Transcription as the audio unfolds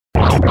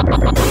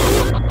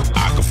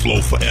I could flow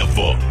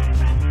forever.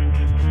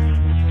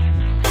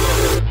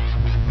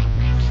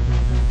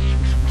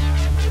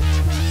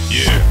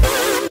 Yeah,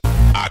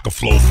 I could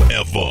flow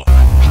forever.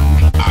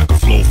 I could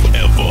flow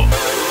forever.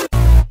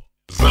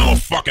 'Cause I'm a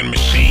fucking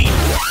machine.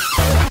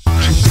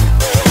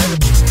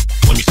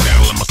 Let me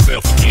sound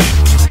myself again.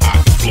 I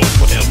could flow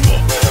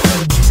forever.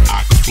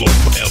 I could flow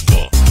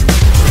forever.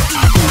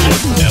 I could flow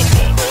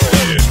forever.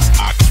 Yeah,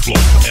 I could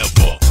flow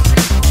forever.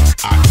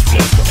 I could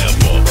flow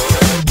forever.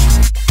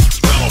 'Cause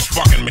I'm a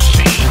fucking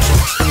machine.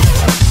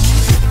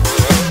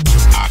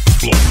 I could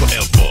flow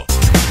forever.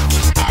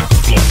 I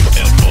could flow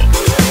forever.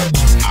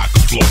 I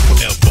could flow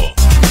forever.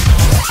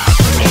 I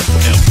could flow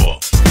forever.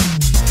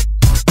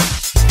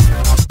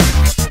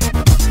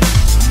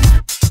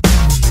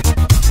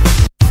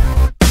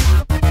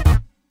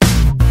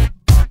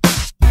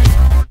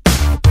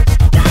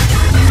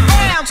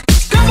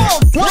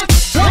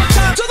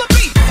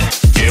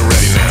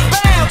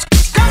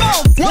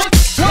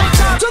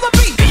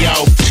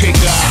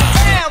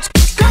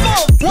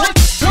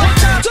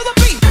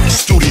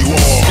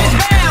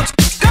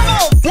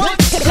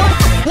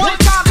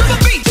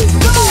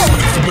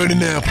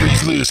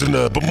 Listen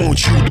up, I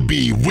want you to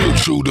be real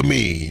true to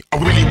me. I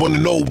really wanna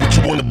know what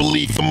you wanna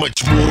believe, and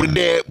much more than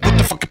that, what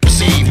the fuck you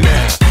perceive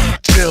now?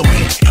 Tell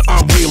me,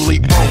 I really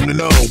wanna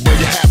know where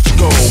you have to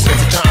go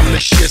every time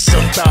this shit's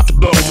about to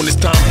blow. When it's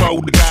time for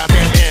the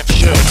goddamn after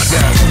show.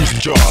 Now who's in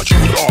charge? Who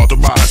would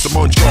authorize? I'm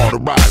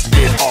uncharterized and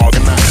get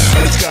organized.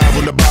 And it's sky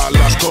when the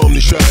bylaws come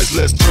to shines.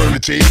 Let's turn the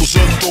tables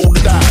and throw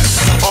the dice.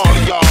 All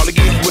of y'all to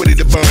get ready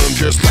to burn,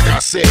 just like I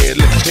said.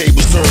 Let the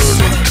tables turn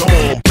and come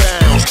on,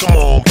 bounce, come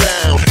on,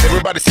 bounce.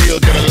 Everybody still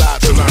got a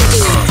lot to learn.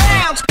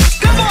 Bounce,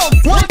 come on,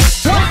 one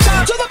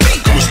time to the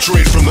beat. Coming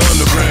straight from the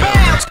underground.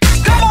 Bounce,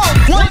 come on,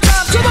 one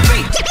time to the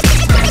beat.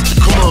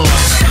 Come on.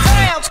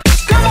 Bounce,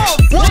 come on,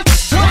 one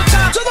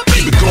time to the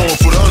beat. Keep it going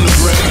for the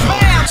underground.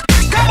 Bounce,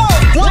 come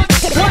on,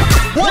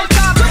 one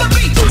time to the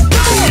beat.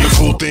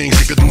 Cool things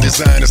you couldn't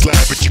design this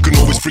life, but you can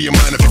always free your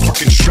mind if you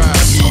fucking strive.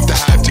 Eat the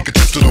hype, take a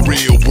trip to the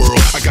real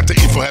world. I got the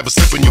info, have a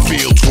sip in your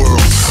field twirl.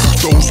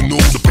 Those who know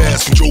the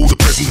past control the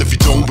present. If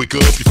you don't wake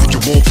up, you think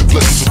you won't be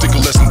blessed. So take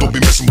a lesson, don't be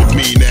messing with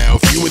me now.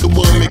 If you ain't the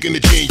one making the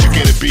change, you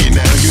can't be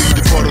now. You're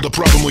either part of the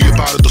problem or you're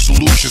part of the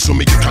solution. So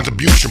make your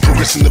contribution,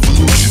 progress and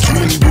evolution.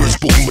 Too many words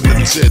spoken, but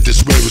nothing said.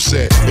 This where it's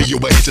at. Hey yo,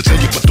 I hate to tell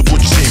you, but the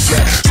words you saying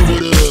flat. So what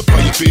up? How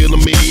you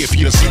feeling me? If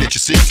you don't see that you're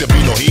sick, there'll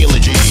be no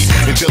healing. G.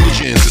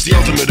 Intelligence is the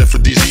ultimate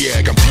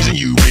aphrodisiac. I'm teasing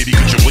you, baby,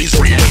 could you please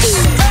react?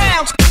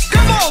 Bounce,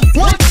 come on,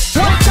 one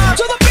time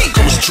to the beat.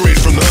 Coming straight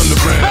from the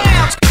underground.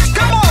 Bounce,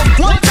 come on,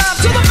 one time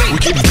to the beat. We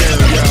get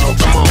down, y'all,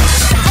 come on.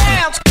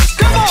 Bounce,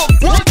 come on,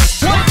 one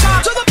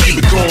time to the beat.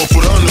 Keep it going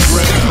for the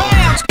underground.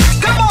 Bounce,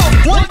 come on,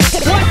 one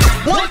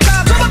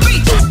time to the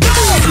beat.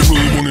 If you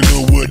really wanna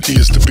know what it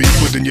is to be,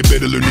 well then you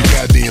better learn your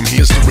goddamn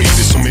history.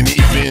 There's so many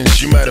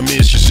events you might have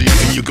missed, you see,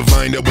 and you can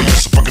find out where you're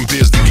so fucking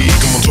pissed to get.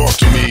 Come on, talk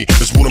to me.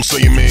 That's what I'm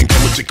saying, man.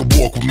 Come and take a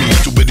walk with me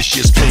to where the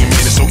shit's playing,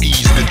 man. It's so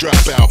easy to drop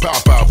out,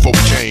 pop out for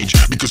a change,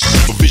 because the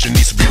supervision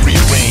needs to be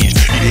rearranged.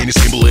 It ain't as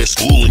simple as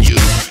fooling you.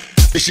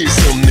 This shit's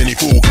something any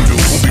fool can do.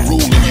 Who'll be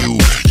ruling you?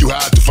 You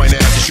hard to find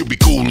out. They should be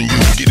cooling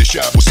you. Get a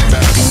shot with some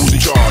back. Who's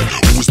in charge?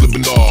 Who was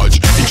living large?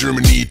 In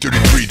Germany,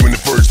 33,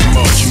 21st of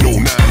March. You know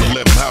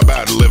 9/11. How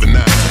about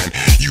 11/9?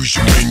 Use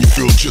your brain, you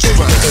feel just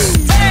fine.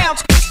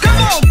 Bounce, come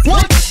on,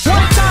 one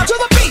time to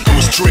the beat.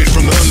 Coming straight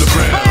from the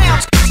underground.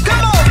 Bounce,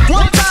 come on,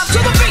 one time to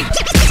the beat.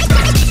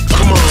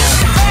 Come on.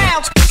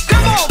 Bounce,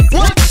 come on,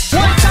 one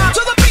time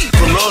to the beat.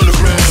 From the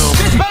underground.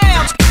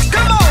 Bounce,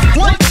 come on,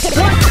 one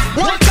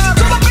time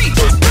to the beat.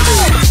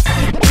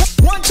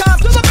 One time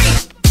to the beat.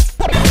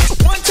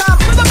 One time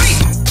to the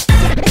beat.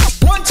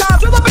 One time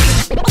to the beat.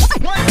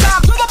 One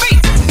time to the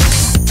beat.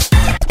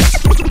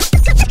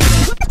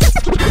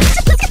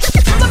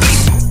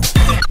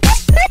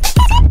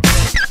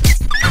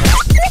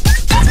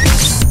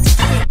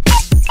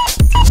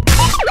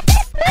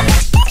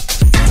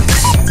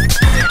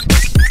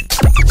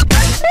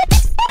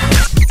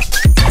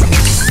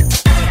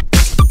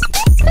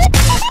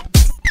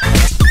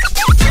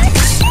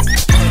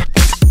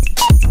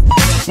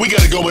 We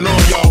got it going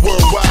on, y'all,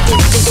 worldwide.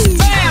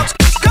 Bounce,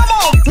 come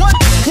on,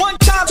 one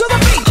time to the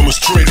beat. Coming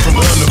straight from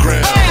the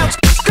underground. Bounce,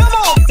 come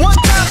on, one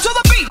time to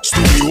the beat.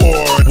 Studio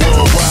Ward,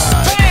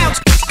 worldwide. Bounce,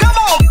 come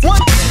on,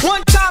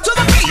 one time to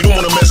the beat. You don't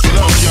wanna mess with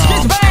us,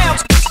 y'all.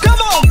 Bounce,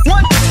 come on,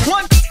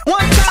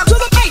 one time to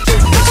the beat.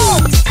 Come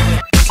on.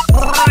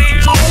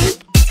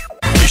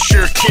 You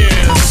sure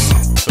can.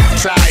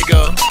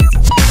 Tiger.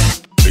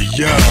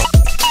 Yo.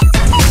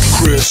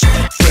 Chris,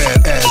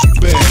 fat ass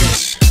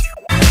bass.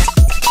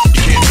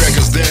 You can't track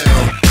us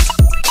down.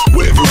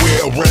 We're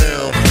everywhere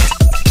around.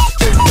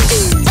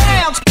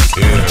 Bounce.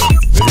 Yeah,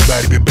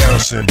 everybody be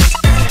bouncing.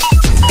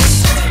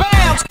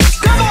 Bounce,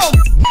 come on.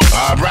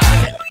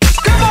 Alright.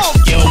 Come on.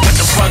 Yo, what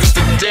the fuck is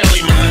the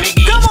deli, my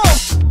nigga? Come on.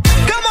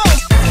 Come on.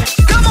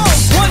 Come on.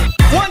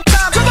 One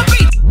time to the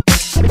beat.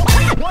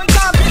 One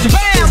time to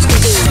bounce.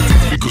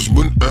 Because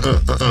when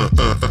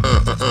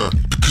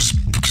because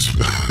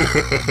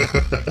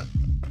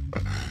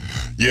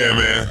Yeah,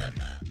 man.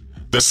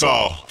 That's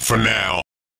all for now.